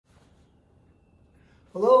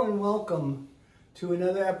Hello and welcome to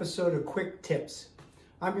another episode of Quick Tips.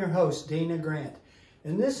 I'm your host, Dana Grant,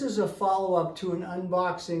 and this is a follow-up to an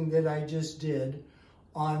unboxing that I just did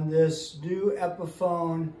on this new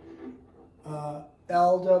Epiphone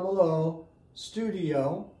L00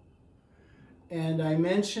 Studio. And I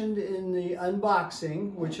mentioned in the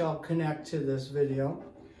unboxing, which I'll connect to this video,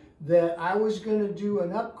 that I was going to do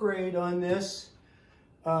an upgrade on this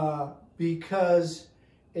because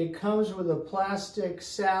it comes with a plastic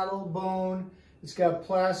saddle bone. It's got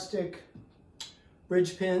plastic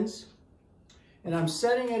bridge pins, and I'm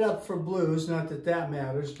setting it up for blues, not that that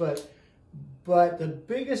matters, but the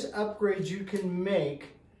biggest upgrade you can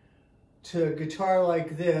make to a guitar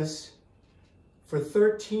like this, for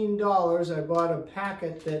 $13, I bought a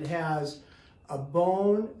packet that has a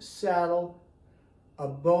bone saddle, a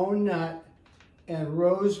bone nut, and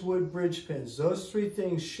rosewood bridge pins. Those three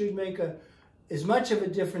things should make as much of a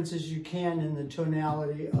difference as you can in the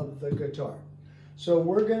tonality of the guitar. So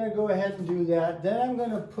we're going to go ahead and do that. Then I'm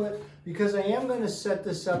going to because I am going to set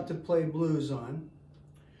this up to play blues on,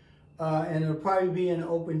 and it'll probably be in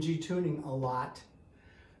open G tuning a lot.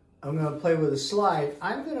 I'm going to play with a slide.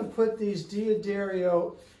 I'm going to put these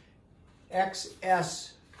D'Addario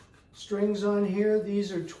XS strings on here.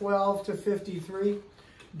 These are 12 to 53,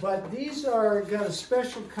 but these got a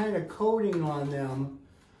special kind of coating on them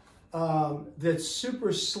that's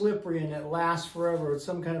super slippery and it lasts forever. It's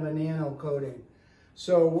some kind of a nano coating.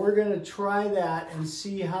 So we're going to try that and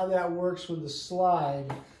see how that works with the slide,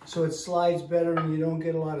 so it slides better and you don't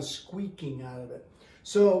get a lot of squeaking out of it.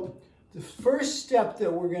 So the first step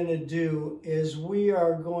that we're going to do is we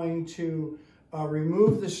are going to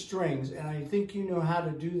remove the strings, and I think you know how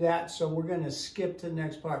to do that, so we're going to skip to the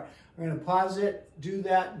next part. I'm going to pause it, do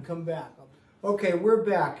that, and come back. Okay, we're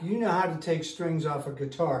back. You know how to take strings off a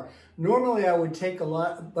guitar. Normally I would take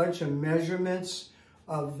a bunch of measurements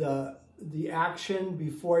of the action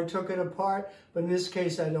before I took it apart, but in this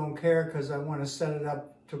case I don't care because I want to set it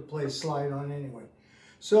up to play slide on anyway.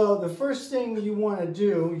 So the first thing you want to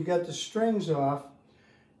do, you got the strings off,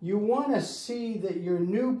 you want to see that your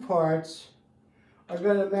new parts are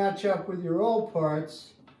going to match up with your old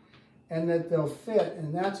parts and that they'll fit,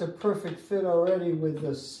 and that's a perfect fit already with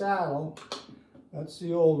the saddle. That's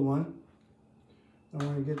the old one. I don't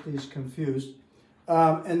want to get these confused.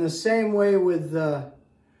 And the same way with the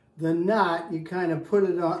nut, you kind of put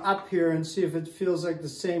it up here and see if it feels like the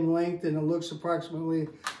same length and it looks approximately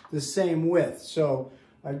the same width. So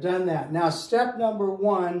I've done that. Now step number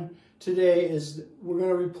one today is we're going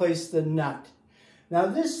to replace the nut. Now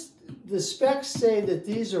the specs say that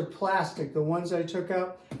these are plastic, the ones I took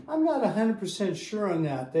out. I'm not 100% sure on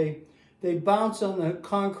that. They bounce on the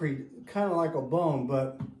concrete, kind of like a bone,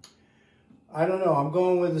 but I don't know. I'm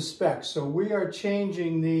going with the specs. So we are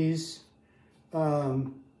changing these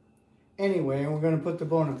anyway, and we're going to put the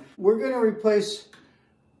bone on. We're going to replace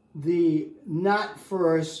the nut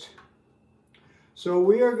first. So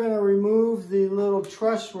we are going to remove the little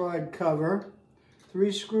truss rod cover,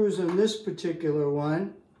 3 screws in this particular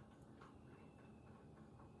one.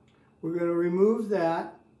 We're going to remove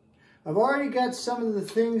that. I've already got some of the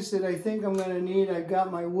things that I think I'm going to need. I've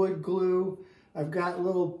got my wood glue. I've got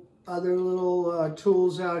other little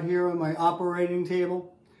tools out here on my operating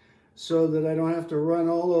table so that I don't have to run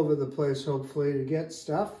all over the place, hopefully, to get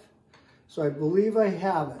stuff. So I believe I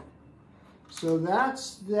have it. So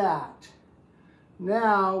that's that.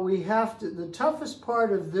 Now we have to, the toughest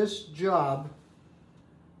part of this job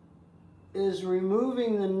is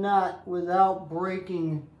removing the nut without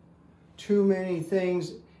breaking too many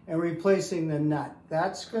things and replacing the nut.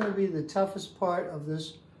 That's going to be the toughest part of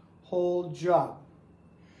this whole job.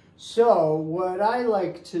 So what I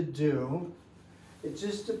like to do, it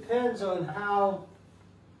just depends on how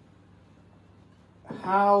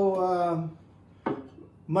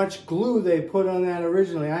much glue they put on that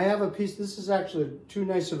originally. I have a piece, this is actually too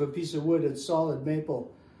nice of a piece of wood. It's solid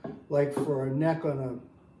maple, like for a neck on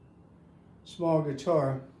a small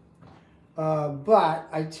guitar. But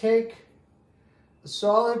I take a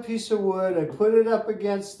solid piece of wood, I put it up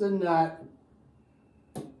against the nut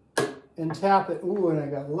and tap it. Ooh, and I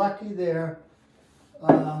got lucky there.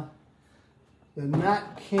 The nut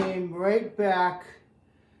came right back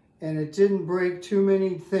and it didn't break too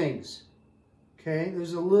many things. Okay,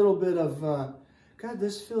 there's a little bit of, God,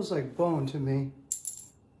 this feels like bone to me.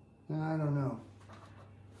 I don't know.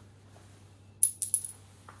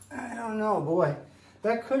 I don't know, boy.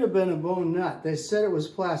 That could have been a bone nut. They said it was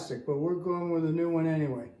plastic, but we're going with a new one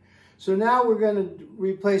anyway. So now we're going to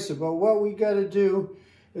replace it. But what we got to do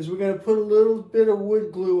is we're going to put a little bit of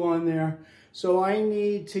wood glue on there. So I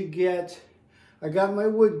need to get, I got my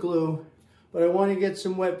wood glue. but I want to get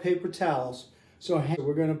some wet paper towels. So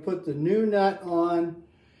we're going to put the new nut on,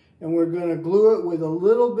 and we're going to glue it with a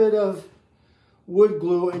little bit of wood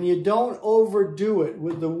glue, and you don't overdo it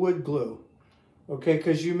with the wood glue, okay,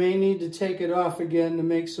 because you may need to take it off again to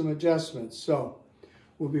make some adjustments. So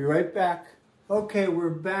we'll be right back. Okay, we're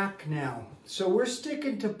back now. So we're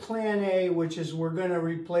sticking to plan A, which is we're going to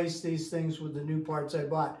replace these things with the new parts I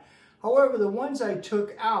bought. However, the ones I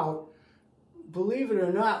took out, believe it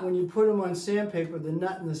or not, when you put them on sandpaper, the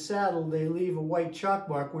nut and the saddle, they leave a white chalk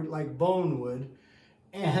mark like bone would.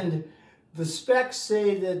 And the specs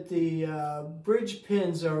say that the bridge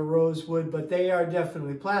pins are rosewood, but they are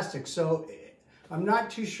definitely plastic. So I'm not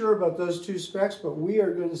too sure about those two specs, but we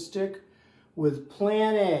are going to stick with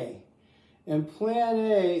plan A. And plan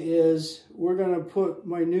A is we're going to put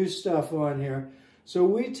my new stuff on here. So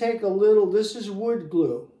we take a little, this is wood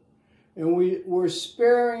glue, and we're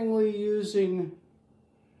sparingly using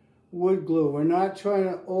wood glue. We're not trying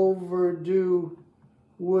to overdo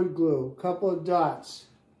wood glue. A couple of dots,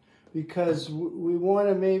 because we want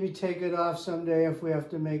to maybe take it off someday if we have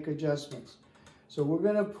to make adjustments. So we're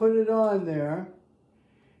going to put it on there,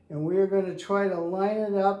 and we are going to try to line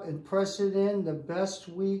it up and press it in the best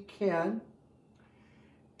we can.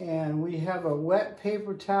 And we have a wet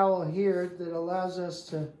paper towel here that allows us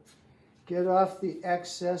to get off the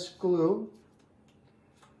excess glue.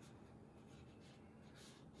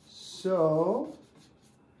 So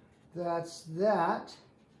that's that.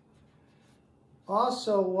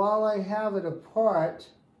 Also, while I have it apart,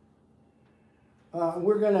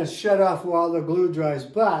 we're going to shut off while the glue dries,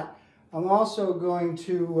 but I'm also going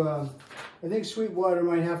to, I think Sweetwater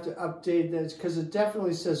might have to update this because it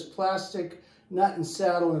definitely says plastic nut and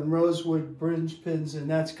saddle and rosewood bridge pins, and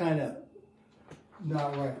that's kind of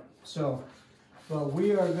not right. So, but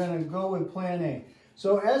we are going to go with plan A.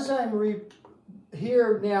 So as I'm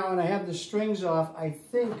here now and I have the strings off, I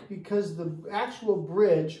think because the actual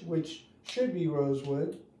bridge, which should be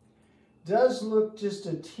rosewood, does look just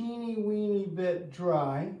a teeny weeny bit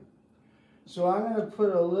dry. So I'm going to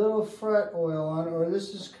put a little fret oil on, or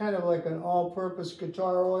this is kind of like an all-purpose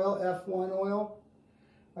guitar oil, F1 oil.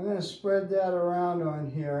 I'm going to spread that around on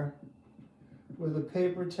here with a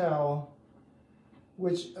paper towel,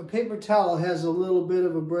 which a paper towel has a little bit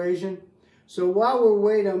of abrasion. So while we're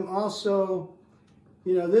waiting, I'm also,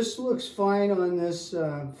 you know, this looks fine on this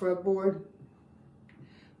fretboard,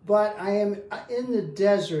 but I am in the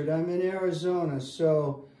desert. I'm in Arizona,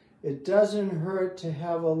 so it doesn't hurt to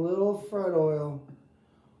have a little fret oil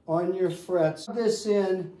on your frets. Put this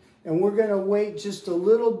in, and we're going to wait just a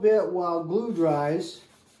little bit while glue dries.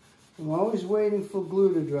 I'm always waiting for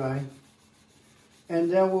glue to dry. And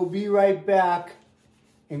then we'll be right back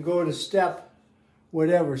and go to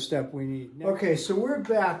whatever step we need. Okay, so we're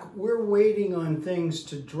back. We're waiting on things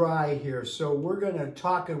to dry here. So we're going to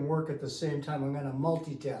talk and work at the same time. I'm going to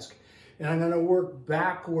multitask. And I'm going to work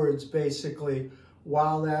backwards, basically,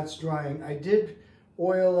 while that's drying. I did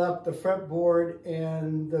oil up the fretboard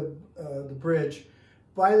and the bridge.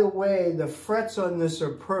 By the way, the frets on this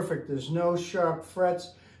are perfect. There's no sharp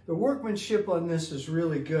frets. The workmanship on this is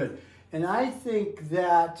really good. And I think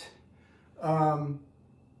that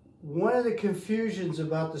one of the confusions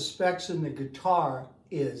about the specs in the guitar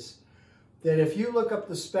is that if you look up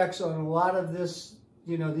the specs on a lot of this,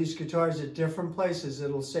 you know, these guitars at different places,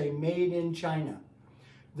 it'll say made in China.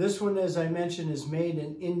 This one, as I mentioned, is made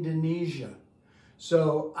in Indonesia.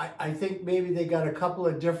 So I think maybe they got a couple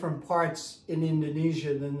of different parts in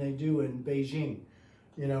Indonesia than they do in Beijing,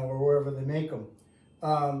 you know, or wherever they make them.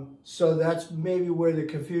 So that's maybe where the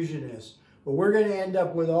confusion is. But we're going to end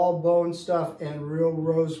up with all bone stuff and real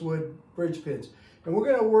rosewood bridge pins. And we're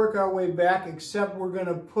going to work our way back, except we're going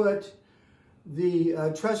to put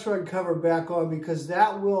the truss rod cover back on, because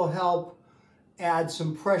that will help add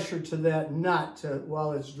some pressure to that nut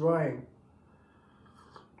while it's drying.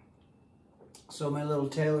 So my little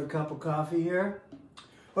Taylor cup of coffee here.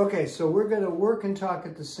 Okay, so we're going to work and talk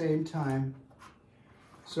at the same time.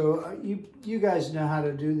 So you guys know how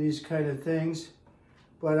to do these kind of things,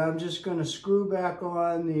 but I'm just going to screw back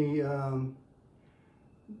on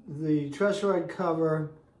the truss rod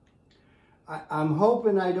cover. I'm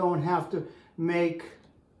hoping I don't have to make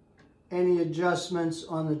any adjustments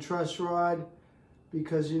on the truss rod,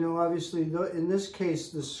 because, you know, obviously in this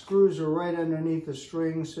case the screws are right underneath the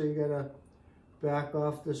strings, so you got to back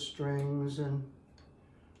off the strings and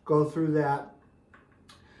go through that.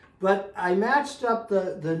 But I matched up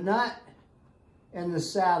the nut and the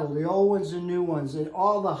saddle, the old ones and new ones, and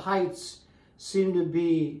all the heights seem to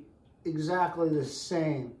be exactly the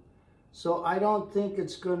same. So I don't think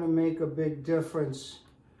it's going to make a big difference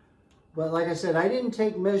But like I said, I didn't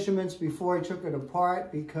take measurements before I took it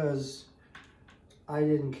apart because I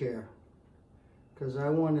didn't care. Because I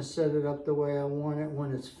want to set it up the way I want it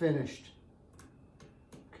when it's finished.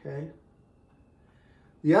 Okay.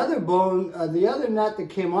 The other bone, the other nut that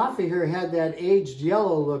came off of here had that aged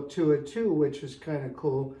yellow look to it too, which was kind of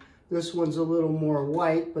cool. This one's a little more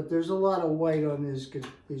white, but there's a lot of white on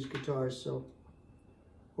these guitars, so,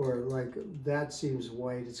 or like that seems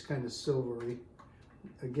white. It's kind of silvery.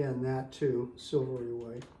 Again, that too, silvery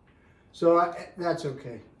white. So that's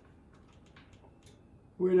okay.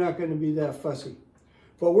 We're not going to be that fussy.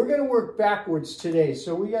 But we're going to work backwards today.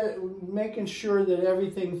 So we got making sure that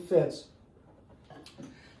everything fits.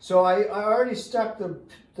 So I already stuck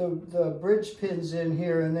the bridge pins in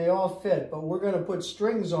here and they all fit, but we're going to put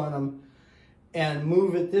strings on them and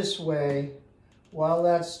move it this way while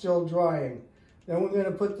that's still drying. Then we're going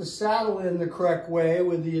to put the saddle in the correct way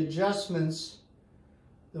with the adjustments,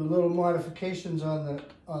 the little modifications on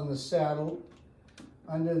the saddle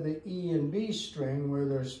under the E and B string where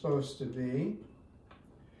they're supposed to be.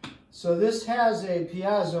 So this has a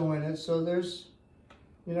piezo in it, so there's,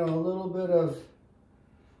 you know, a little bit of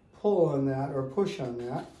pull on that, or push on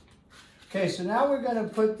that. Okay, so now we're going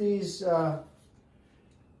to put these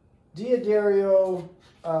D'Addario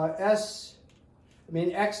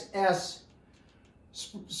XS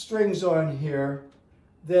strings on here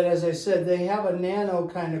that, as I said, they have a nano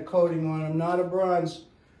kind of coating on them, not a bronze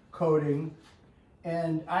coating.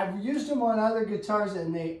 And I've used them on other guitars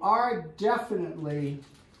and they are definitely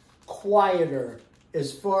quieter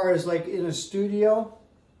as far as like in a studio.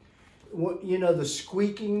 You know, the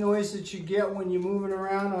squeaking noise that you get when you're moving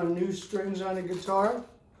around on new strings on a guitar,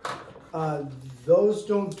 those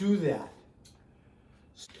don't do that.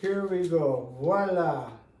 Here we go,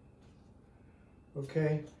 voila.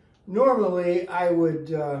 Okay, normally I would,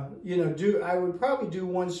 you know, I would probably do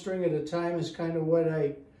one string at a time is kind of what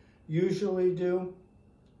I usually do.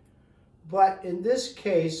 But in this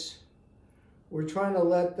case, we're trying to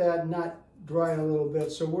let that nut dry a little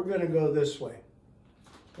bit, so we're going to go this way.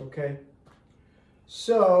 Okay,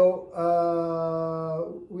 so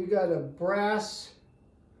we got a brass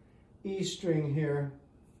E string here,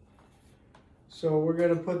 so we're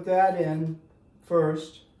going to put that in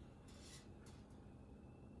first,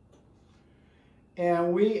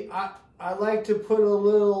 and I like to put a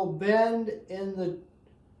little bend in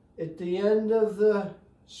at the end of the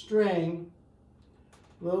string,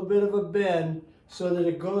 a little bit of a bend, so that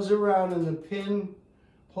it goes around and the pin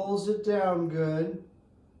pulls it down good.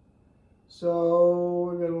 So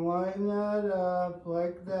we're going to line that up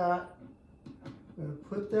like that. I'm going to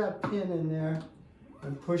put that pin in there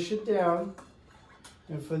and push it down.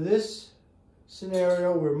 And for this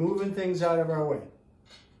scenario, we're moving things out of our way.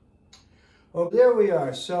 Oh, there we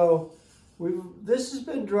are. So this has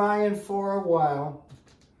been drying for a while.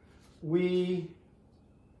 We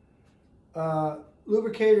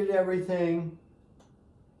lubricated everything.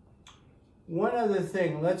 One other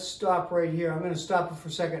thing, let's stop right here. I'm going to stop it for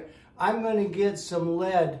a second. I'm going to get some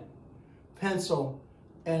lead pencil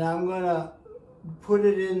and I'm going to put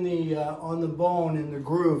it in the on the bone in the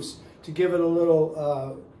grooves to give it a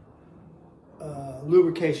little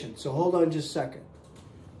lubrication. So hold on just a second.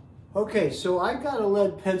 Okay, so I got a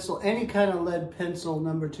lead pencil, any kind of lead pencil,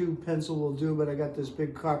 number 2 pencil will do, but I got this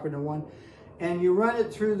big carpenter one. And you run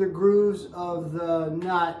it through the grooves of the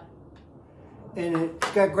nut and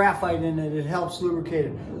it's got graphite in it, it helps lubricate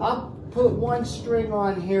it. I'll put one string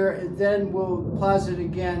on here and then we'll pause it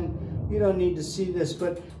again. You don't need to see this,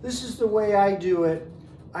 but this is the way I do it.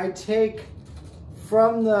 I take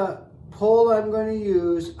from the pole I'm going to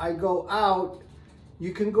use, I go out.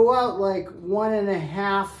 You can go out like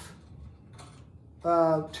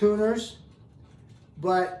 1.5 tuners,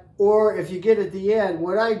 or if you get at the end,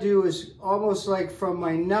 what I do is almost like from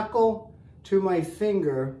my knuckle to my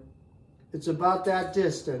finger, it's about that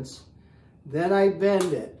distance. Then I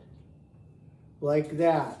bend it like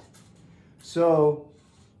that. So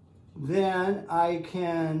then I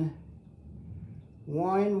can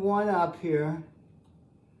wind one up here.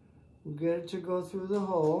 We'll get it to go through the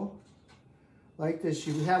hole like this.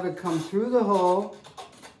 You have it come through the hole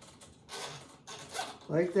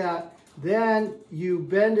like that. Then you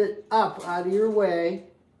bend it up out of your way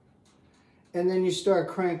and then you start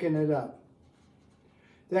cranking it up.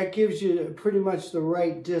 That gives you pretty much the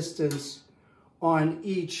right distance on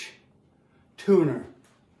each tuner.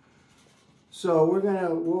 So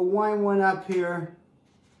we'll wind one up here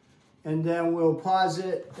and then we'll pause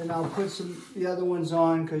it and I'll put the other ones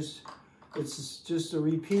on because it's just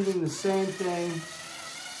repeating the same thing.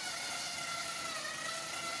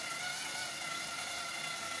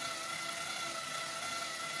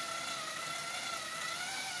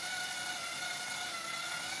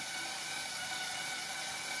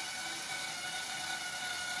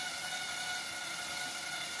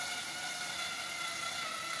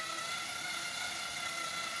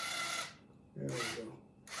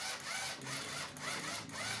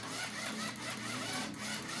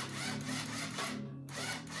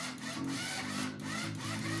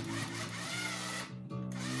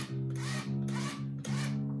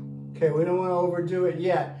 Okay, we don't want to overdo it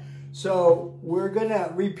yet. So we're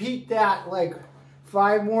gonna repeat that like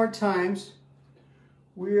 5 more times.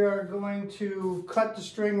 We are going to cut the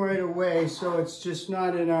string right away so it's just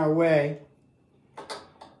not in our way.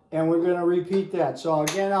 And we're gonna repeat that. So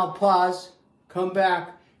again, I'll pause, come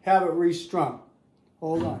back, have it restrung.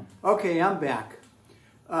 Hold on. Okay, I'm back.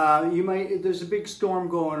 There's a big storm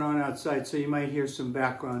going on outside, so you might hear some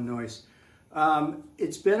background noise.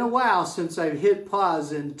 It's been a while since I've hit pause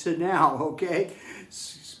to now, okay?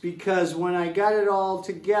 Because when I got it all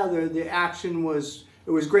together, the action was,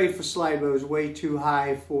 it was great for slide, but it was way too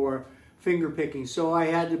high for finger picking. So I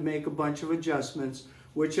had to make a bunch of adjustments,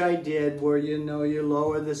 which I did, where you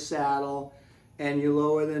lower the saddle and you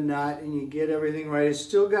lower the nut and you get everything right. It's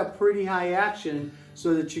still got pretty high action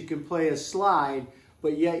so that you can play a slide,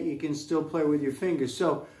 but yet you can still play with your fingers.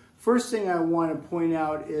 So first thing I want to point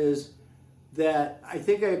out is that I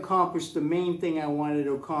think I accomplished the main thing I wanted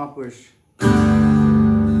to accomplish.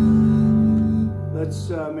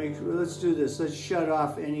 Let's do this. Let's shut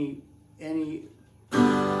off any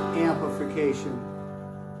amplification.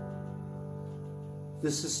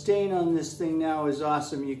 The sustain on this thing now is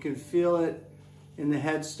awesome. You can feel it in the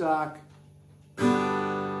headstock.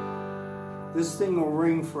 This thing will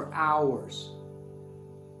ring for hours.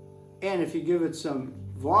 And if you give it some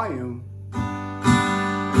volume,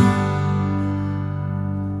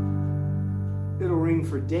 it'll ring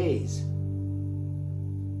for days.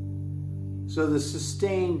 So the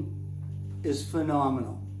sustain is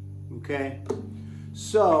phenomenal, okay?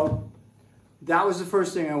 So that was the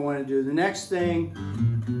first thing I wanted to do. The next thing,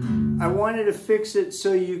 I wanted to fix it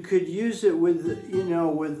so you could use it with,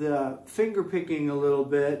 with finger picking a little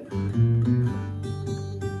bit.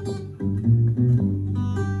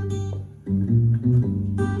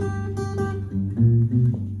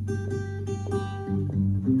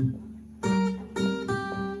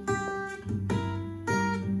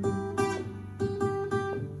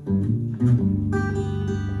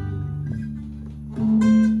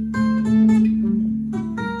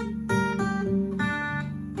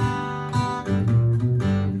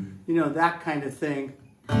 That kind of thing.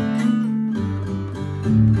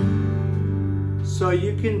 So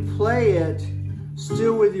you can play it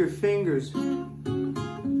still with your fingers.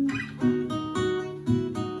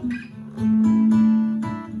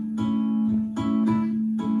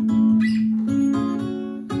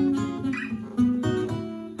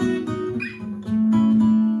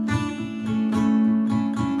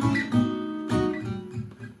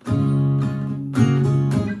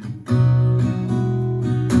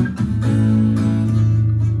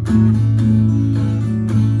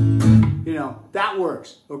 That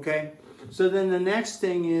works, okay? So then the next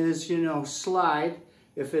thing is, slide.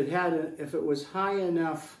 If it was high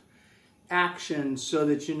enough action so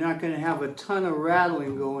that you're not going to have a ton of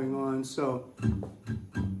rattling going on, so.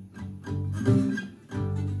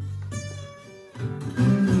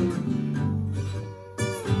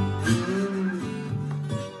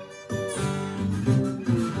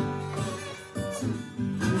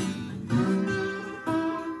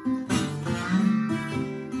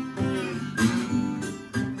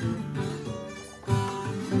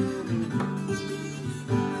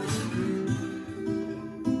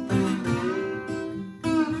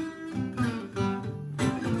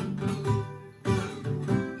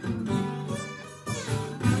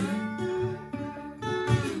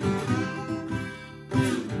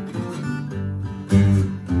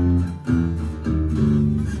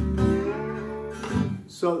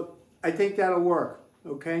 So I think that'll work,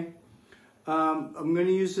 okay? I'm going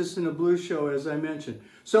to use this in a blues show, as I mentioned.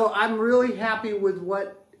 So I'm really happy with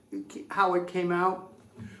how it came out.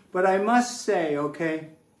 But I must say, okay,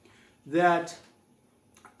 that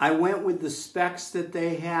I went with the specs that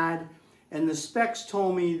they had. And the specs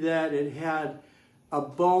told me that it had a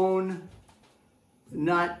bone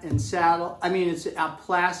nut and saddle. I mean, it's a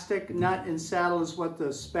plastic nut and saddle is what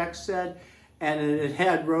the specs said. And it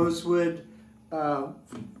had rosewood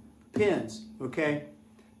pins, okay?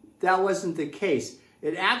 That wasn't the case.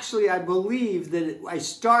 It actually, I believe that I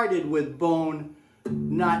started with bone,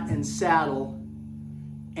 nut, and saddle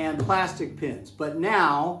and plastic pins. But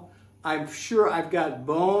now, I'm sure I've got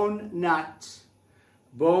bone, nuts,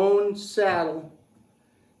 bone, saddle,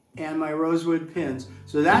 and my rosewood pins.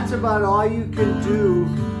 So that's about all you can do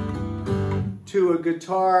to a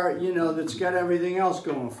guitar, that's got everything else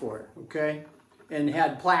going for it, okay? And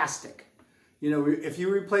had plastic. If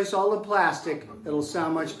you replace all the plastic, it'll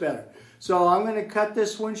sound much better. So I'm going to cut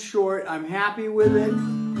this one short. I'm happy with it.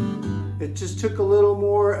 It just took a little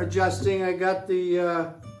more adjusting. I got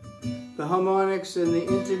the harmonics and the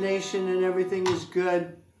intonation and everything is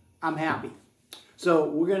good. I'm happy. So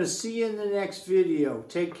we're going to see you in the next video.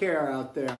 Take care out there.